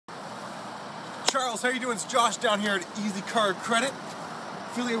Charles, how you doing? It's Josh down here at Easy Car Credit,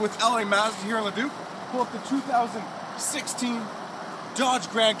 affiliated with LA Mazda here in Leduc. Pull up the 2016 Dodge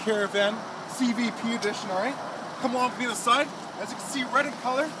Grand Caravan CVP edition, alright? Come along with me on the side. As you can see, red in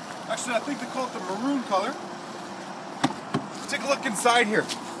color. Actually, I think they call it the maroon color. Take a look inside here.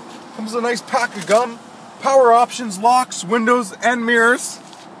 Comes with a nice pack of gum, power options, locks, windows, and mirrors.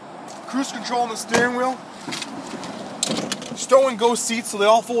 Cruise control on the steering wheel. Stow and go seats, so they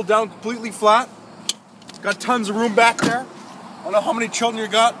all fold down completely flat. Got tons of room back there. I don't know how many children you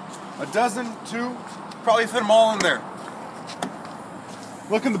got. A dozen, two, probably fit them all in there.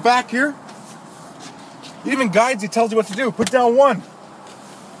 Look in the back here. It even guides you, tells you what to do. Put down 1.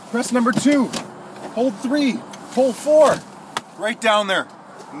 Press number 2. Hold 3. Pull 4. Right down there.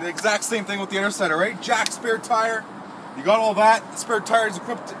 And the exact same thing with the other side, alright? Jack spare tire. You got all that. The spare tire is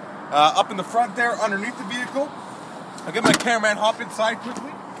equipped up in the front there underneath the vehicle. I'll get my cameraman hop inside quickly.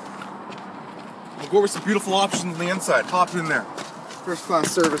 We'll go over some beautiful options on the inside. Hop in there. First class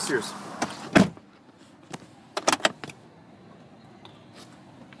service here.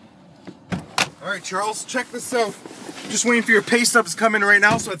 Alright Charles, check this out. Just waiting for your pay stubs to come in right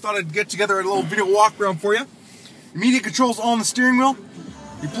now, so I thought I'd get together a little video walk around for you. Media controls all on the steering wheel.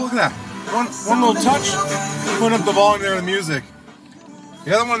 Look at that. One little touch, put up the volume there of the music.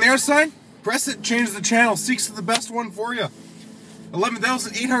 The other one on the other side, press it, change the channel, seeks the best one for you.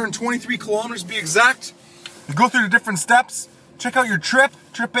 11,823 kilometers to be exact. You go through the different steps. Check out your trip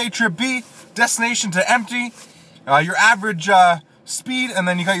A, trip B, destination to empty, your average speed, and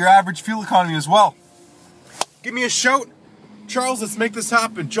then you got your average fuel economy as well. Give me a shout. Charles, let's make this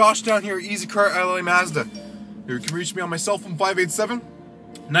happen. Josh down here at Easy Car LA Mazda. You can reach me on my cell phone,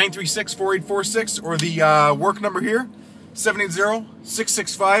 587-936-4846, or the work number here,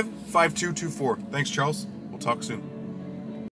 780-665-5224. Thanks, Charles. We'll talk soon.